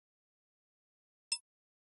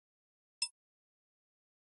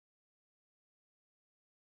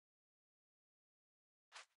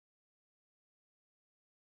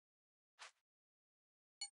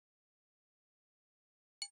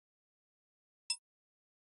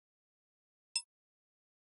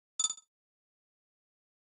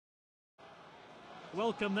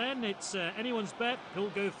Welcome then, it's anyone's bet who'll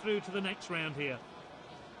go through to the next round here.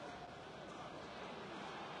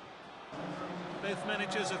 Both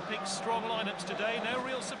managers have picked strong lineups today, no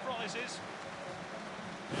real surprises.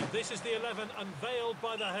 And this is the 11 unveiled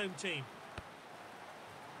by the home team.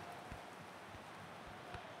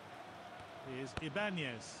 Here's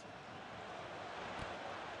Ibanez.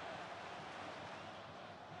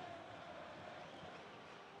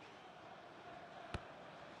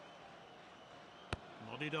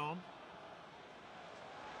 Nodded on.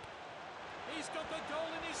 He's got the goal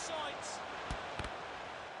in his sights.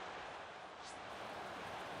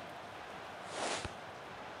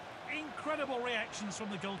 Incredible reactions from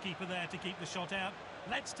the goalkeeper there to keep the shot out.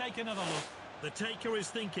 Let's take another look. The taker is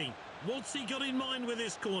thinking, what's he got in mind with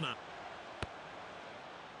this corner?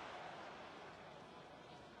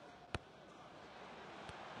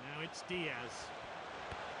 Now it's Diaz.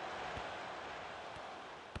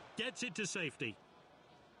 Gets it to safety.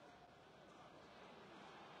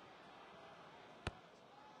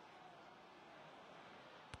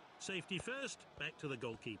 Safety first, back to the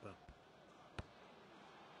goalkeeper.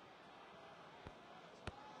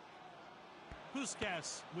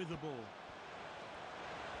 Puskas with the ball.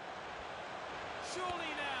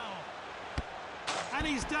 Surely now! And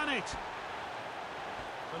he's done it!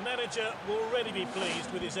 The manager will already be pleased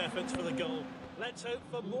with his efforts for the goal. Let's hope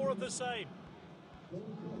for more of the same.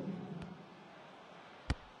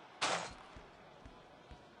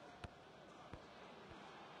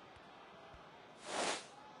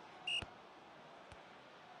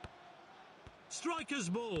 Striker's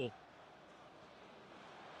ball.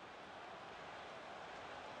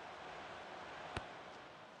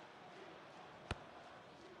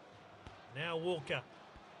 Now Walker.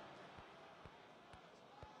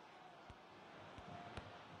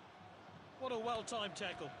 What a well-timed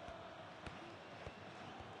tackle.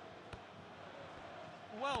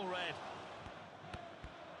 Well read.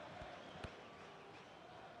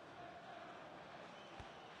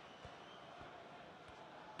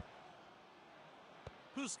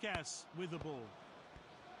 Puskas with the ball.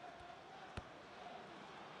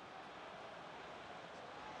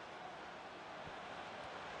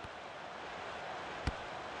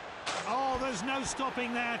 Oh, there's no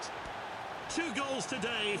stopping that. 2 goals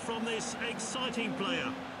today from this exciting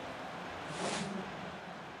player.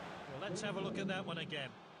 Well, let's have a look at that one again.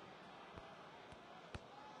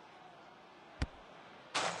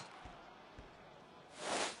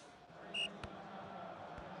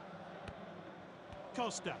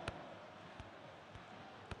 Costa.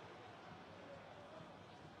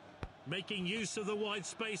 Making use of the wide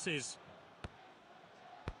spaces.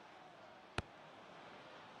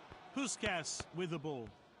 Puskas with the ball.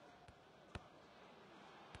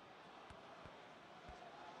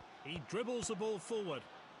 He dribbles the ball forward.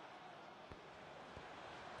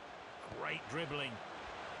 Great dribbling.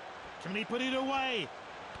 Can he put it away?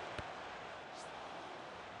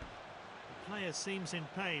 The player seems in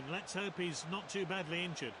pain. Let's hope he's not too badly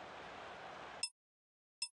injured.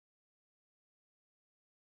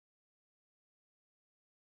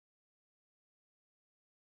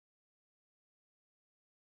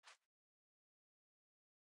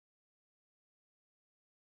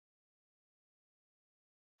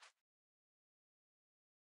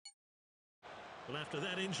 Well, after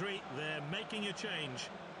that injury, they're making a change.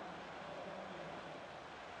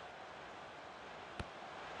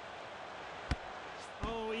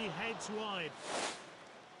 Oh, he heads wide.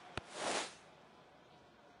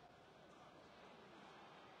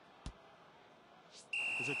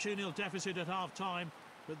 There's a 2-0 deficit at half-time,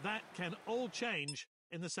 but that can all change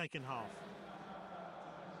in the second half.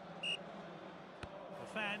 The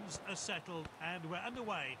fans are settled and we're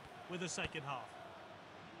underway with the second half.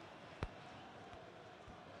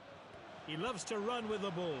 He loves to run with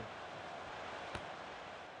the ball.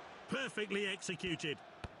 Perfectly executed.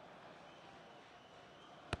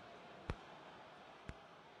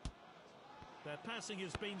 Their passing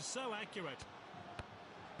has been so accurate.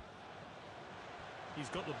 He's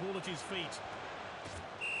got the ball at his feet.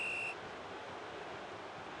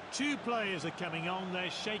 2 players are coming on.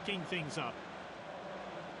 They're shaking things up.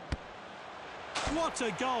 What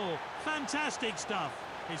a goal! Fantastic stuff.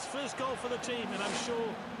 His first goal for the team, and I'm sure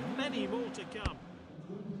many more to come.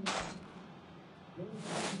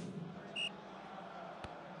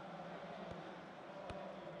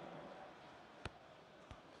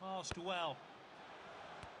 Passed well.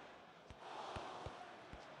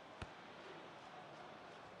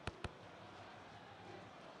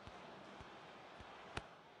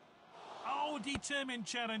 Oh, determined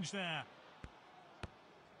challenge there.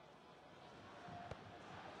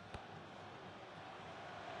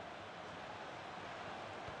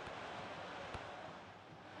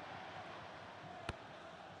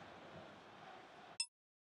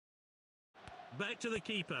 Back to the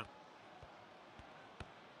keeper.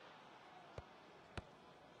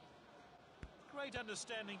 Great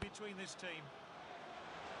understanding between this team.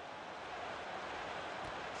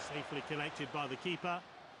 Safely collected by the keeper.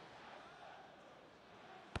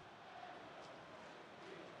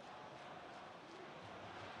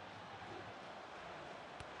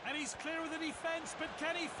 And he's clear of the defence, but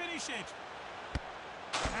can he finish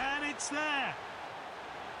it? And it's there.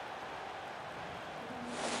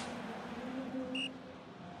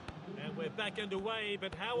 And we're back underway,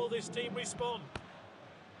 but how will this team respond?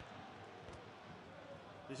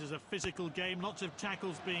 This is a physical game, lots of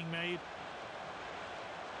tackles being made.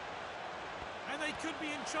 And they could be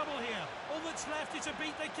in trouble here. All that's left is to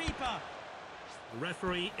beat the keeper. The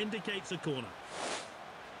referee indicates a corner.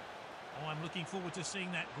 Oh, I'm looking forward to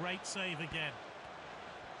seeing that great save again.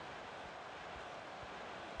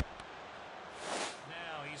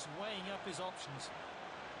 Now he's weighing up his options.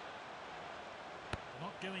 They're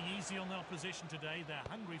not going easy on the opposition today. They're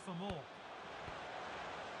hungry for more.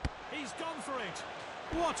 He's gone for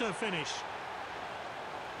it. What a finish.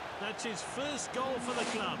 That's his first goal for the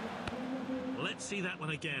club. Let's see that one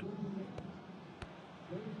again.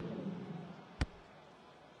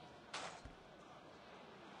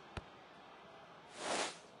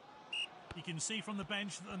 You can see from the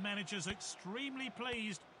bench that the manager's extremely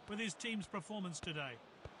pleased with his team's performance today.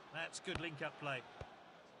 That's good link-up play.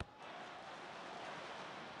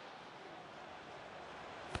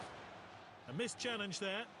 A missed challenge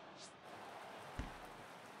there.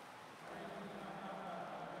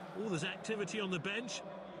 Oh, there's activity on the bench.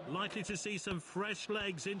 Likely to see some fresh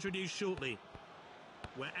legs introduced shortly.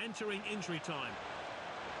 We're entering injury time.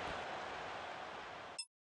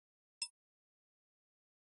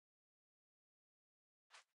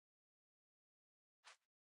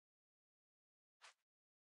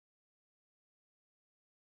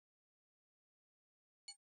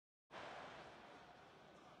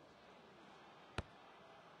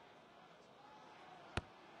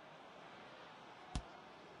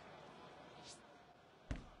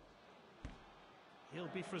 He'll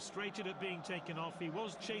be frustrated at being taken off. He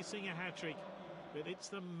was chasing a hat-trick, but it's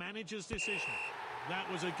the manager's decision. That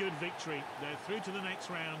was a good victory. They're through to the next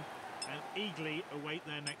round and eagerly await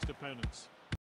their next opponents.